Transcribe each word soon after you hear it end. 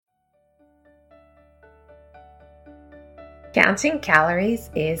Counting calories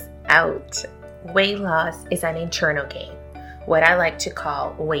is out. Weight loss is an internal game, what I like to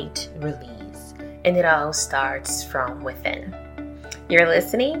call weight release, and it all starts from within. You're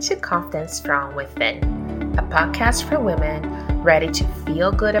listening to Confidence from Within, a podcast for women ready to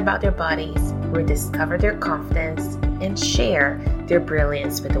feel good about their bodies, rediscover their confidence, and share their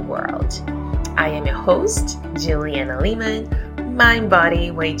brilliance with the world. I am your host, Juliana Lehman, mind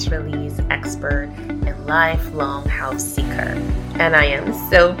body weight release expert and lifelong health seeker. And I am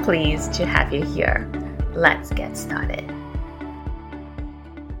so pleased to have you here. Let's get started.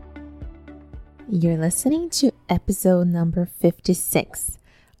 You're listening to episode number 56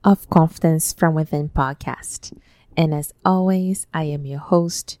 of Confidence from Within podcast. And as always, I am your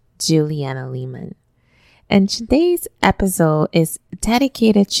host, Juliana Lehman. And today's episode is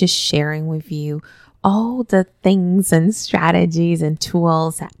dedicated to sharing with you all the things and strategies and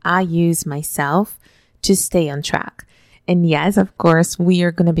tools that I use myself to stay on track. And yes, of course, we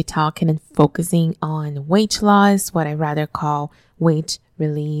are going to be talking and focusing on weight loss, what I rather call weight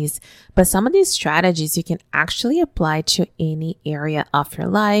release. But some of these strategies you can actually apply to any area of your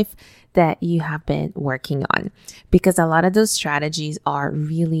life that you have been working on, because a lot of those strategies are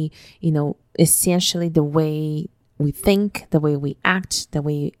really, essentially the way we think, the way we act, the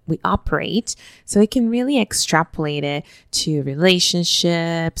way we operate. So we can really extrapolate it to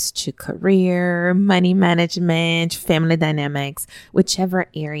relationships, to career, money management, family dynamics, whichever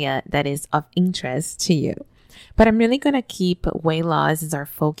area that is of interest to you. But I'm really going to keep weight loss as our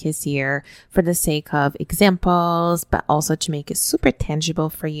focus here for the sake of examples, but also to make it super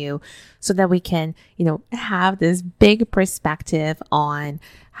tangible for you so that we can, have this big perspective on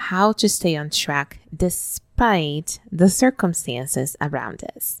how to stay on track despite the circumstances around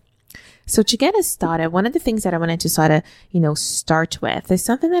us. So to get us started, one of the things that I wanted to start with is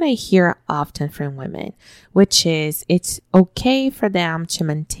something that I hear often from women, which is it's okay for them to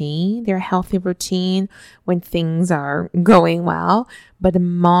maintain their healthy routine when things are going well. But the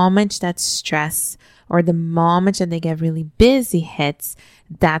moment that stress or the moment that they get really busy hits,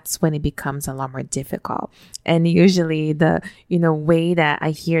 that's when it becomes a lot more difficult. And usually the, way that I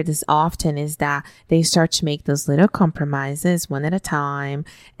hear this often is that they start to make those little compromises one at a time,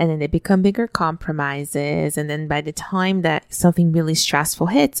 and then they become bigger compromises. And then by the time that something really stressful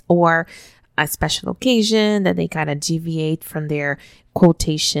hits or a special occasion that they kind of deviate from their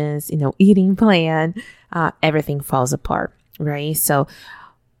quotations, eating plan, everything falls apart, right? So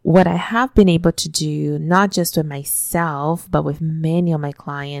what I have been able to do, not just with myself, but with many of my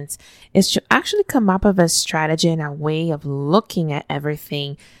clients, is to actually come up with a strategy and a way of looking at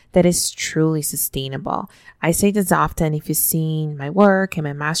everything that is truly sustainable. I say this often if you've seen my work and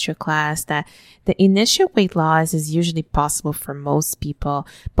my masterclass, that the initial weight loss is usually possible for most people.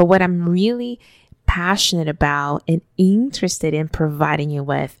 But what I'm really passionate about and interested in providing you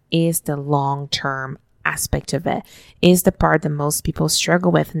with is the long-term aspect of it, is the part that most people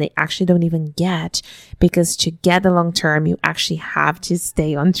struggle with and they actually don't even get, because to get the long term, you actually have to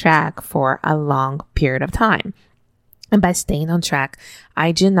stay on track for a long period of time. And by staying on track,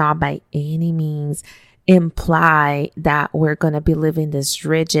 I do not by any means imply that we're going to be living this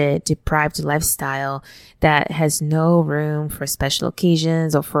rigid, deprived lifestyle that has no room for special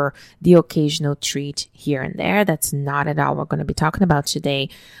occasions or for the occasional treat here and there. That's not at all what we're going to be talking about today.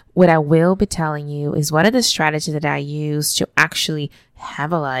 What I will be telling you is what are the strategies that I use to actually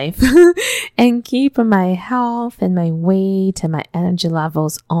have a life and keep my health and my weight and my energy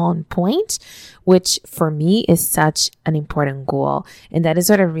levels on point, which for me is such an important goal. And that is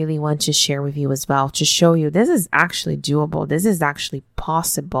what I really want to share with you as well, to show you this is actually doable. This is actually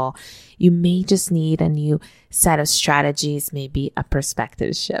possible. You may just need a new set of strategies, maybe a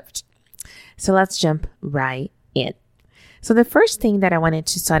perspective shift. So let's jump right in. So the first thing that I wanted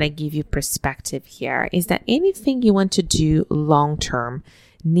to sort of give you perspective here is that anything you want to do long term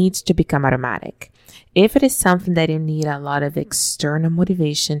needs to become automatic. If it is something that you need a lot of external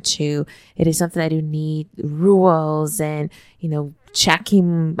motivation to, it is something that you need rules and,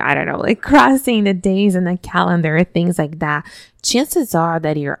 checking, crossing the days in the calendar, things like that, chances are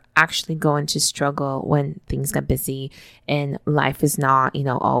that you're actually going to struggle when things get busy and life is not,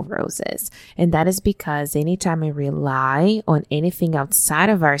 all roses. And that is because anytime we rely on anything outside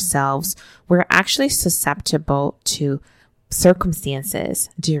of ourselves, we're actually susceptible to circumstances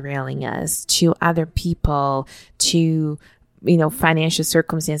derailing us, to other people, to financial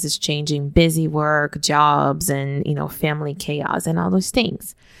circumstances changing, busy work, jobs, and, family chaos and all those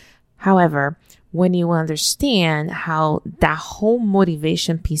things. However, when you understand how that whole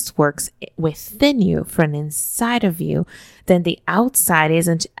motivation piece works within you from inside of you, then the outside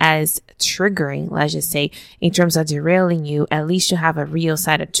isn't as triggering, let's just say, in terms of derailing you. At least you have a real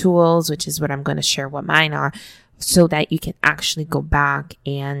set of tools, which is what I'm going to share what mine are, so that you can actually go back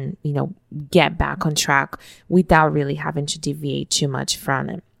and, get back on track without really having to deviate too much from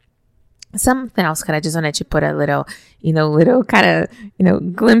it. Something else I just wanted to put a little kind of,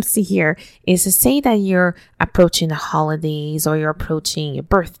 glimpse here is to say that you're approaching the holidays, or you're approaching your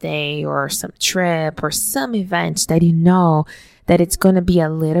birthday or some trip or some event that that it's going to be a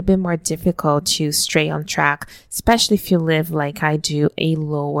little bit more difficult to stay on track, especially if you live like I do, a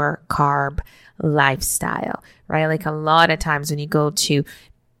lower carb lifestyle, right? Like a lot of times when you go to,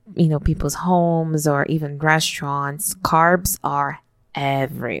 people's homes or even restaurants, carbs are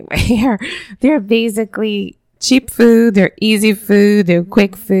everywhere. They're basically cheap food, they're easy food, they're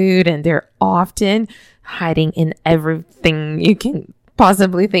quick food, and they're often hiding in everything you can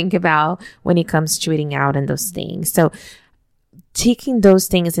possibly think about when it comes to eating out and those things. So taking those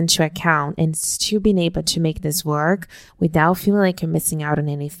things into account and still being able to make this work without feeling like you're missing out on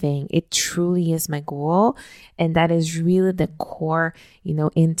anything, it truly is my goal. And that is really the core,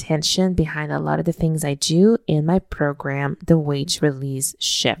 intention behind a lot of the things I do in my program, the Weight Release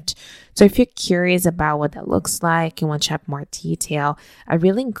Shift. So if you're curious about what that looks like, you want to check more detail, I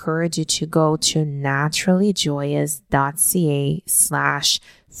really encourage you to go to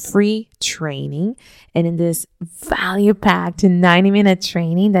naturallyjoyous.ca/free training. And in this value-packed 90-minute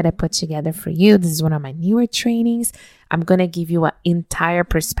training that I put together for you, this is one of my newer trainings. I'm going to give you an entire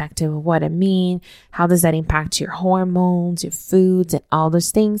perspective of what I mean. How does that impact your hormones, your foods, and all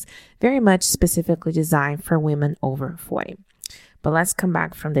those things? Very much specifically designed for women over 40. But let's come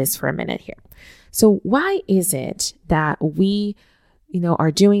back from this for a minute here. So why is it that we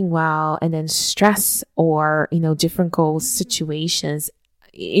are doing well, and then stress or, different goals, situations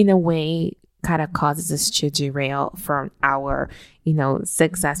in a way kind of causes us to derail from our,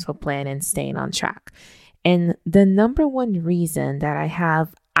 successful plan and staying on track? And the number one reason that I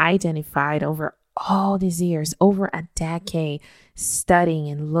have identified over all these years, over a decade, studying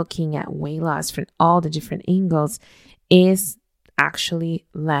and looking at weight loss from all the different angles, is actually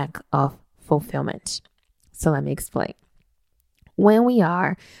lack of fulfillment. So let me explain. When we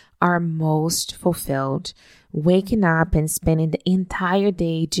are our most fulfilled, waking up and spending the entire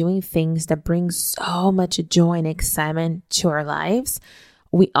day doing things that bring so much joy and excitement to our lives,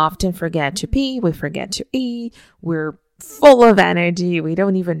 we often forget to pee, we forget to eat, we're full of energy, we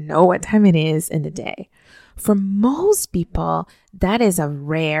don't even know what time it is in the day. For most people, that is a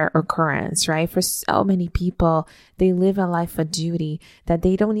rare occurrence, right? For so many people, they live a life of duty that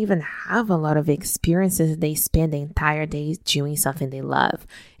they don't even have a lot of experiences. They spend the entire day doing something they love.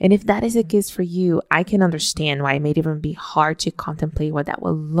 And if that is the case for you, I can understand why it may even be hard to contemplate what that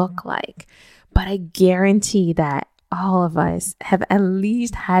will look like. But I guarantee that all of us have at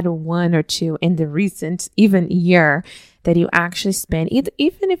least had one or two in the recent even year that you actually spend,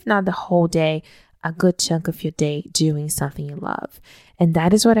 even if not the whole day, a good chunk of your day doing something you love. And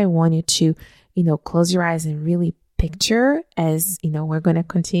that is what I want you to, close your eyes and really picture as, we're going to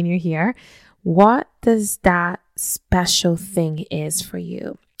continue here. What does that special thing is for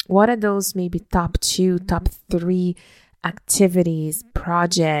you? What are those maybe top 2, top 3 activities,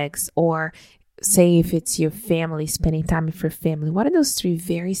 projects, or say if it's your family, spending time with your family, what are those 3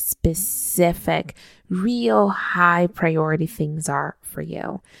 very specific, real high priority things are for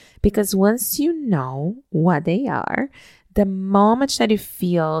you? Because once you know what they are, the moment that you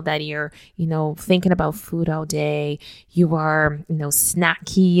feel that you're, thinking about food all day, you are,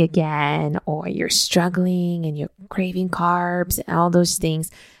 snacky again, or you're struggling and you're craving carbs and all those things,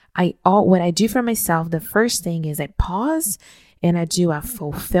 what I do for myself, the first thing is I pause and I do a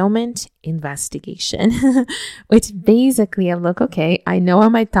fulfillment investigation, which basically I look, okay, I know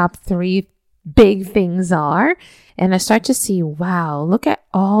what my top 3 big things are. And I start to see, wow, look at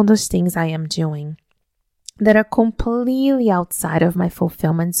all those things I am doing that are completely outside of my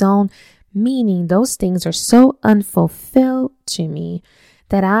fulfillment zone, meaning those things are so unfulfilled to me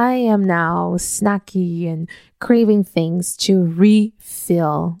that I am now snacky and craving things to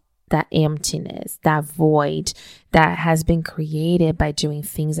refill that emptiness, that void that has been created by doing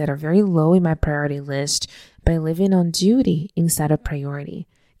things that are very low in my priority list, by living on duty instead of priority.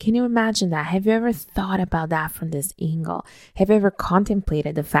 Can you imagine that? Have you ever thought about that from this angle? Have you ever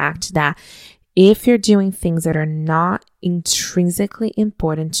contemplated the fact that if you're doing things that are not intrinsically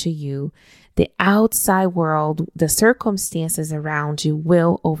important to you, The outside world, the circumstances around you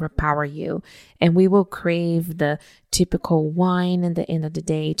will overpower you, and we will crave the typical wine at the end of the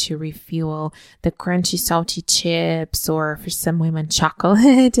day to refuel, the crunchy, salty chips, or for some women,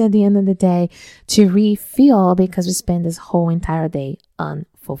 chocolate at the end of the day to refuel because we spend this whole entire day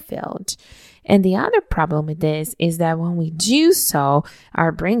unfulfilled. And the other problem with this is that when we do so,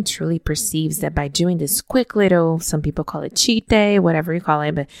 our brain truly perceives that by doing this quick little, some people call it cheat day, whatever you call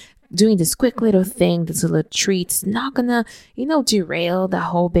it, but doing this quick little thing, this little treat's not gonna, derail the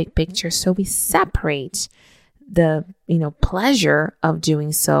whole big picture. So we separate the, pleasure of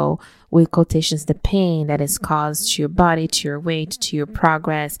doing so with quotations, the pain that is caused to your body, to your weight, to your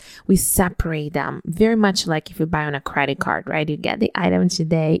progress. We separate them very much like if you buy on a credit card, right? You get the item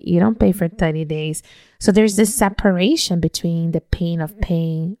today, you don't pay for 30 days. So there's this separation between the pain of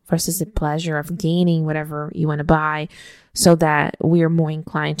paying versus the pleasure of gaining whatever you want to buy, so that we are more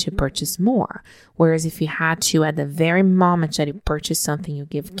inclined to purchase more. Whereas if you had to, at the very moment that you purchase something, you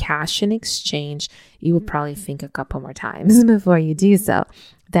give cash in exchange, you would probably think a couple more times before you do so.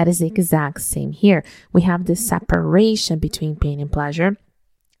 That is the exact same here. We have this separation between pain and pleasure.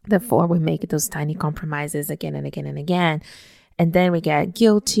 Therefore, we make those tiny compromises again and again and again. And then we get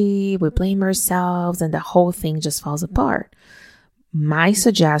guilty, we blame ourselves, and the whole thing just falls apart. My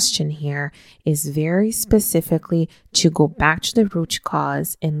suggestion here is very specifically to go back to the root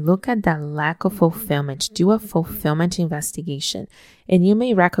cause and look at that lack of fulfillment, do a fulfillment investigation. And you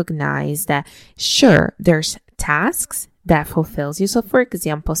may recognize that, sure, there's tasks that fulfills you. So for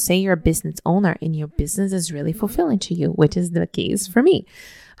example, say you're a business owner and your business is really fulfilling to you, which is the case for me.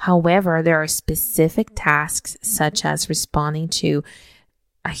 However, there are specific tasks such as responding to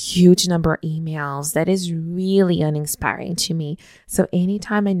a huge number of emails that is really uninspiring to me. So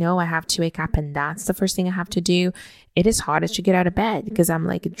anytime I know I have to wake up and that's the first thing I have to do, it is harder to get out of bed because I'm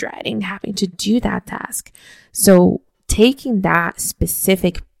like dreading having to do that task. So taking that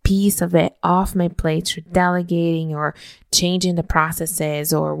specific piece of it off my plate through delegating or changing the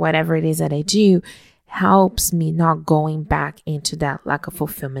processes or whatever it is that I do helps me not going back into that lack of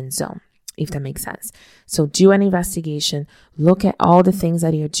fulfillment zone, if that makes sense. So do an investigation, look at all the things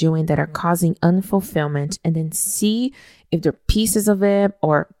that you're doing that are causing unfulfillment, and then see if there are pieces of it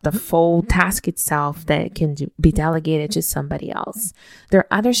or the full task itself that can be delegated to somebody else. There are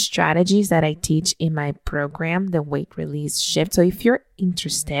other strategies that I teach in my program, the Weight Release Shift. So if you're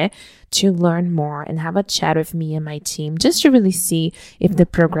interested to learn more and have a chat with me and my team, just to really see if the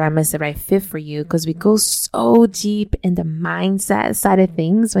program is the right fit for you, because we go so deep in the mindset side of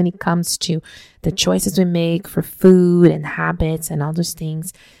things when it comes to the choices we make for food and habits and all those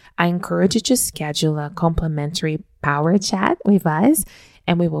things. I encourage you to schedule a complimentary power chat with us,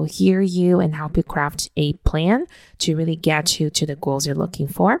 and we will hear you and help you craft a plan to really get you to the goals you're looking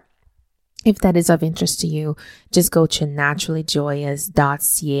for. If that is of interest to you, just go to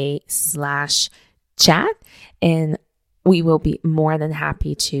naturallyjoyous.ca/chat, and we will be more than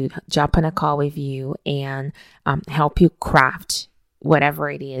happy to jump on a call with you and help you craft whatever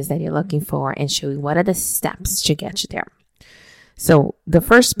it is that you're looking for and show you what are the steps to get you there. So the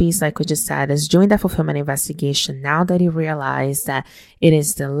first piece, like we just said, is doing that fulfillment investigation. Now that you realize that it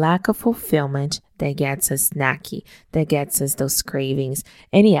is the lack of fulfillment that gets us snacky, that gets us those cravings.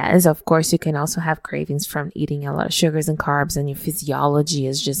 And yes, of course, you can also have cravings from eating a lot of sugars and carbs, and your physiology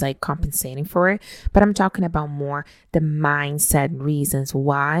is just like compensating for it. But I'm talking about more the mindset reasons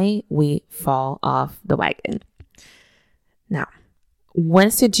why we fall off the wagon. Now,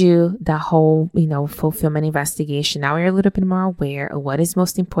 once you do the whole, fulfillment investigation, now you're a little bit more aware of what is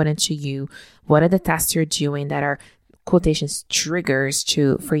most important to you. What are the tasks you're doing that are quotations triggers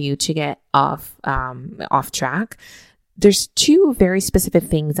for you to get off track? There's two very specific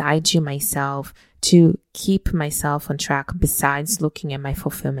things I do myself to keep myself on track besides looking at my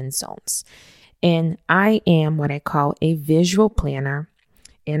fulfillment zones. And I am what I call a visual planner,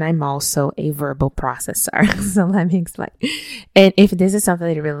 and I'm also a verbal processor. So let me explain. And if this is something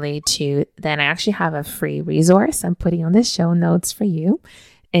that you relate to, then I actually have a free resource I'm putting on the show notes for you.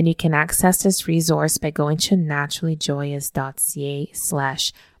 And you can access this resource by going to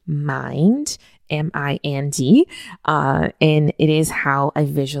naturallyjoyous.ca/mind, MIND. And it is how I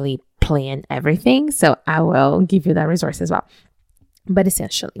visually plan everything. So I will give you that resource as well. But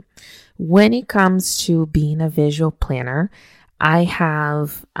essentially, when it comes to being a visual planner, I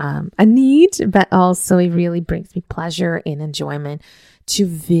have a need, but also it really brings me pleasure and enjoyment to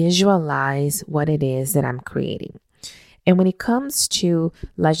visualize what it is that I'm creating. And when it comes to,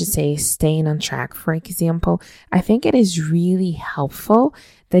 let's just say, staying on track, for example, I think it is really helpful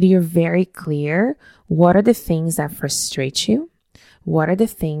that you're very clear what are the things that frustrate you, what are the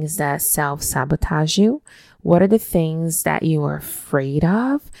things that self-sabotage you? What are the things that you are afraid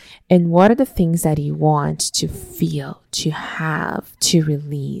of? And what are the things that you want to feel, to have, to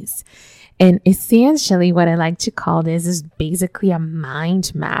release? And essentially what I like to call this is basically a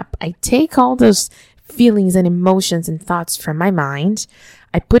mind map. I take all those feelings and emotions and thoughts from my mind.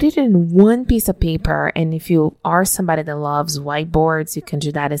 I put it in one piece of paper, and if you are somebody that loves whiteboards, you can do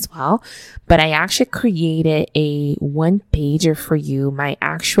that as well. But I actually created a one-pager for you, my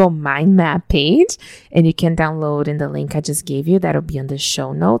actual mind map page, and you can download in the link I just gave you. That'll be on the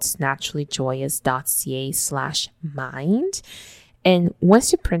show notes, naturallyjoyous.ca/mind. And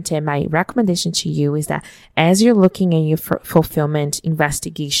once you print it, my recommendation to you is that as you're looking at your fulfillment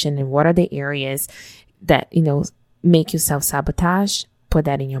investigation and what are the areas that, make you self-sabotage, put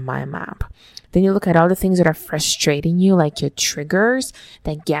that in your mind map. Then you look at all the things that are frustrating you, like your triggers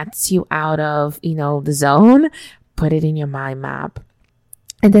that gets you out of, the zone, put it in your mind map.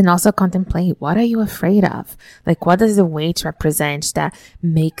 And then also contemplate, what are you afraid of? Like, what does the weight represent that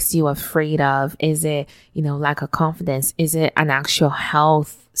makes you afraid of? Is it, lack of confidence? Is it an actual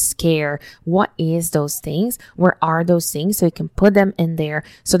health scare? What is those things? Where are those things? So you can put them in there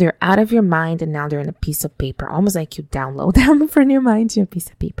so they're out of your mind and now they're in a piece of paper, almost like you download them from your mind to a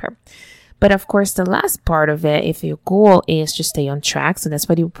piece of paper. But of course, the last part of it, if your goal is to stay on track, so that's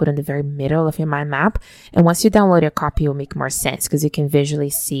what you put in the very middle of your mind map. And once you download your copy, it will make more sense because you can visually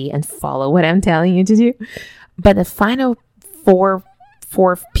see and follow what I'm telling you to do. But the final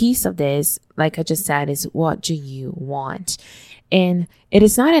fourth piece of this, like I just said, is what do you want? And it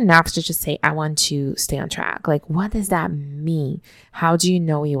is not enough to just say, I want to stay on track. Like, what does that mean? How do you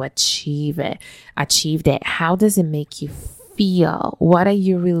know you achieved it? How does it make you feel? What are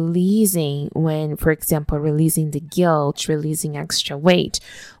you releasing when, for example, releasing the guilt, releasing extra weight?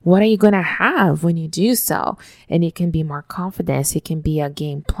 What are you going to have when you do so? And it can be more confidence. It can be a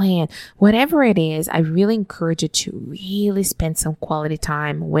game plan. Whatever it is, I really encourage you to really spend some quality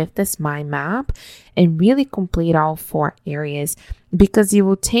time with this mind map and really complete all 4 areas, because you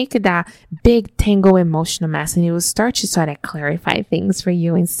will take that big tangled emotional mess and it will start to sort of clarify things for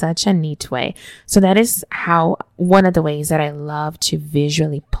you in such a neat way. So that is one of the ways that I love to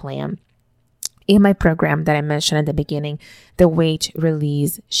visually plan. In my program that I mentioned at the beginning, the weight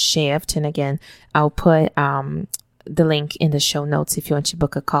release shift. And again, I'll put the link in the show notes if you want to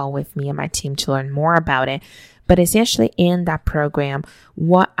book a call with me and my team to learn more about it. But essentially in that program,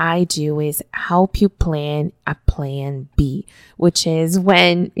 what I do is help you plan a plan B, which is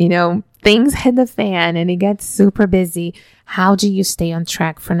when, things hit the fan and it gets super busy. How do you stay on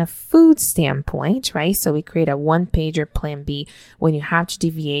track from a food standpoint, right? So we create a one-pager plan B when you have to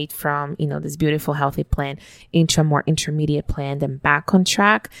deviate from, this beautiful healthy plan into a more intermediate plan, then back on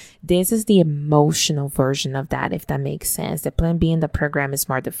track. This is the emotional version of that, if that makes sense. The plan B in the program is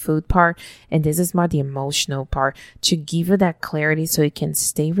more the food part, and this is more the emotional part to give you that clarity so you can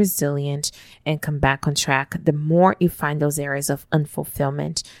stay resilient and come back on track the more you find those areas of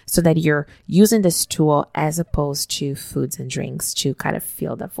unfulfillment, so that you're using this tool as opposed to foods and drinks to kind of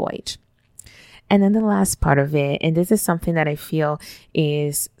fill the void. And then the last part of it, and this is something that I feel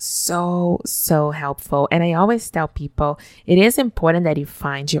is so helpful. And I always tell people it is important that you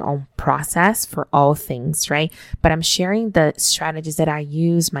find your own process for all things, right? But I'm sharing the strategies that I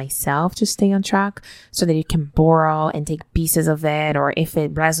use myself to stay on track so that you can borrow and take pieces of it, or if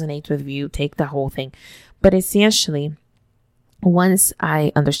it resonates with you, take the whole thing. But essentially, once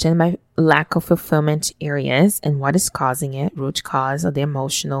I understand my lack of fulfillment areas and what is causing it, root cause of the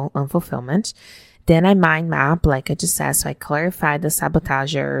emotional unfulfillment, then I mind map, like I just said, so I clarify the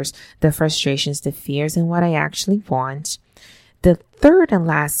sabotagers, the frustrations, the fears, and what I actually want. The third and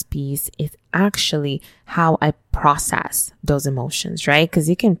last piece is actually how I process those emotions, right? Because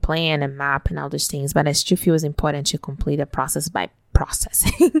you can plan and map and all those things, but I still feel it's important to complete the process by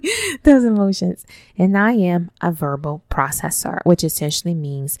processing those emotions. And I am a verbal processor, which essentially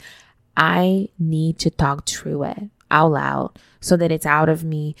means I need to talk through it out loud so that it's out of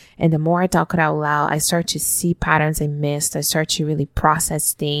me. And the more I talk it out loud, I start to see patterns I missed. I start to really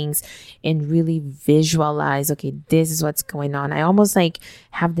process things and really visualize, okay, this is what's going on. I almost like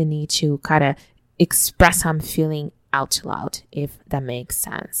have the need to kind of express how I'm feeling out loud, if that makes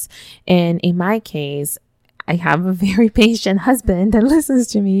sense. And in my case, I have a very patient husband that listens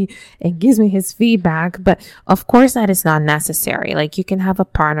to me and gives me his feedback. But of course, that is not necessary. Like, you can have a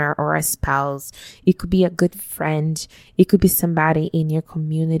partner or a spouse. It could be a good friend. It could be somebody in your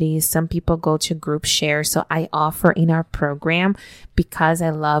community. Some people go to group share. So I offer in our program, because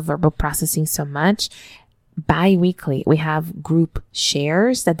I love verbal processing so much, bi-weekly, we have group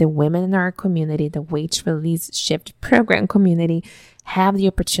shares that the women in our community, the Weight Release Shift program community, have the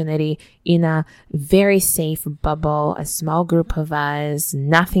opportunity in a very safe bubble, a small group of us,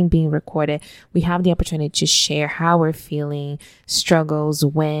 nothing being recorded. We have the opportunity to share how we're feeling, struggles,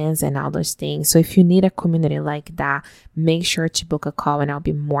 wins, and all those things. So if you need a community like that, make sure to book a call and I'll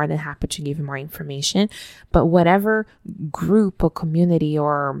be more than happy to give you more information. But whatever group or community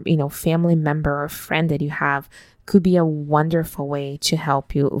or, family member or friend that you have could be a wonderful way to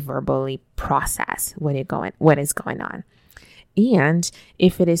help you verbally process what is going on. And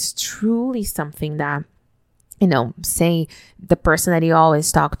if it is truly something that, say the person that you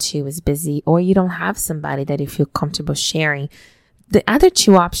always talk to is busy, or you don't have somebody that you feel comfortable sharing, the other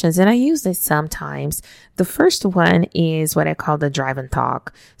two options, and I use this sometimes, the first one is what I call the drive and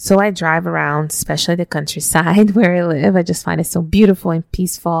talk. So I drive around, especially the countryside where I live. I just find it so beautiful and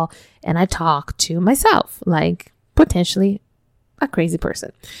peaceful. And I talk to myself, like potentially a crazy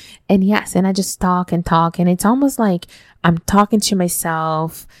person. And I just talk. And it's almost like I'm talking to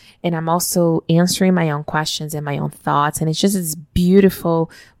myself and I'm also answering my own questions and my own thoughts. And it's just this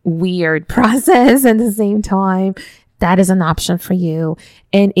beautiful, weird process at the same time. That is an option for you.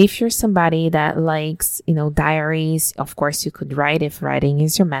 And if you're somebody that likes, diaries, of course, you could write if writing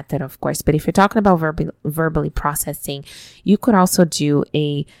is your method, of course. But if you're talking about verbally processing, you could also do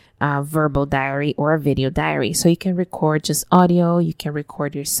a verbal diary or a video diary. So you can record just audio, you can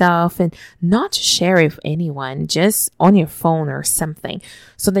record yourself and not to share it with anyone, just on your phone or something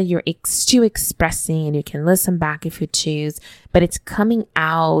so that you're still expressing and you can listen back if you choose, but it's coming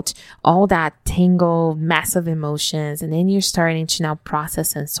out all that tangled mess of emotions. And then you're starting to now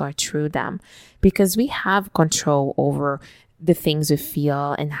process and sort through them because we have control over the things we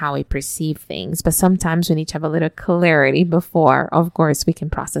feel and how we perceive things. But sometimes we need to have a little clarity before, of course, we can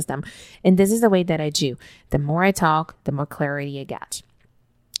process them. And this is the way that I do. The more I talk, the more clarity I get.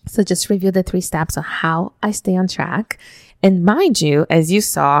 So just review the 3 steps on how I stay on track. And mind you, as you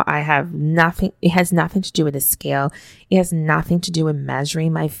saw, it has nothing to do with the scale. It has nothing to do with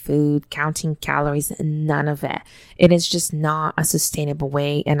measuring my food, counting calories, none of it. It is just not a sustainable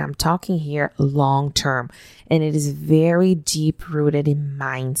way. And I'm talking here long term. And it is very deep rooted in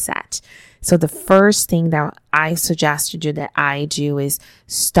mindset. So the first thing that I suggest you do that I do is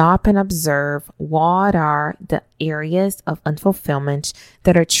stop and observe what are the areas of unfulfillment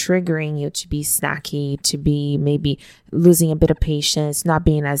that are triggering you to be snacky, to be maybe losing a bit of patience, not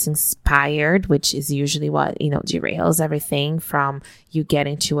being as inspired, which is usually what, derails everything from you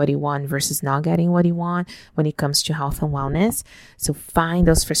getting to what you want versus not getting what you want when it comes to health and wellness. So find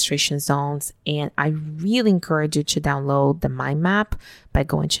those frustration zones. And I really encourage you to download the mind map by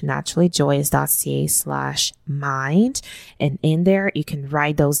going to naturallyjoyous.ca/mind. And in there, you can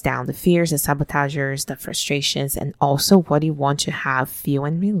write those down, the fears, the sabotagers, the frustrations, and also what you want to have, feel,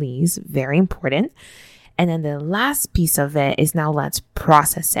 and release. Very important. And then the last piece of it is now let's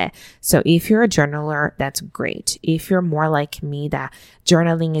process it. So if you're a journaler, that's great. If you're more like me, that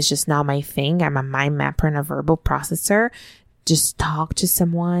journaling is just not my thing, I'm a mind mapper and a verbal processor, just talk to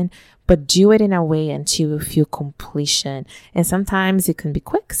someone, but do it in a way until you feel completion. And sometimes it can be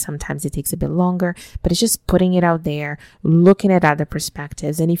quick, sometimes it takes a bit longer, but it's just putting it out there, looking at other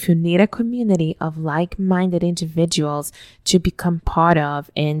perspectives. And if you need a community of like-minded individuals to become part of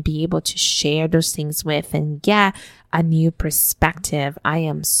and be able to share those things with and get a new perspective, I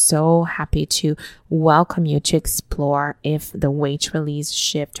am so happy to welcome you to explore if the Weight Release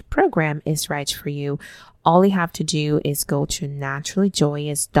Shift program is right for you. All you have to do is go to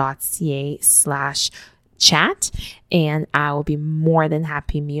naturallyjoyous.ca/chat, and I will be more than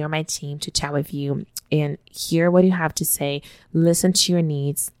happy, me or my team, to chat with you and hear what you have to say, listen to your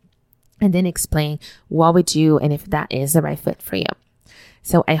needs, and then explain what we do and if that is the right fit for you.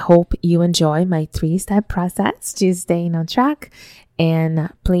 So I hope you enjoy my 3-step process to staying on track. And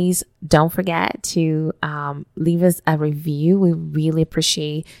please don't forget to leave us a review. We really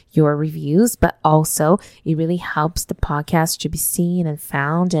appreciate your reviews, but also it really helps the podcast to be seen and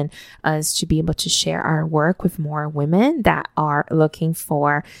found and us to be able to share our work with more women that are looking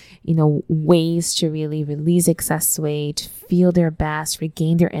for, ways to really release excess weight, feel their best,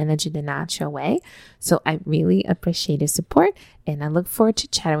 regain their energy the natural way. So I really appreciate your support and I look forward to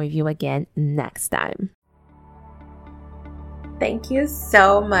chatting with you again next time. Thank you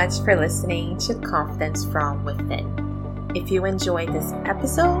so much for listening to Confidence from Within. If you enjoyed this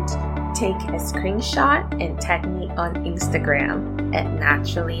episode, take a screenshot and tag me on Instagram at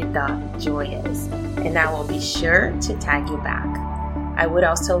naturally.joyous, and I will be sure to tag you back. I would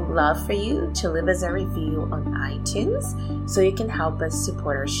also love for you to leave us a review on iTunes so you can help us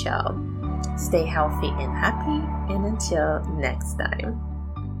support our show. Stay healthy and happy, and until next time.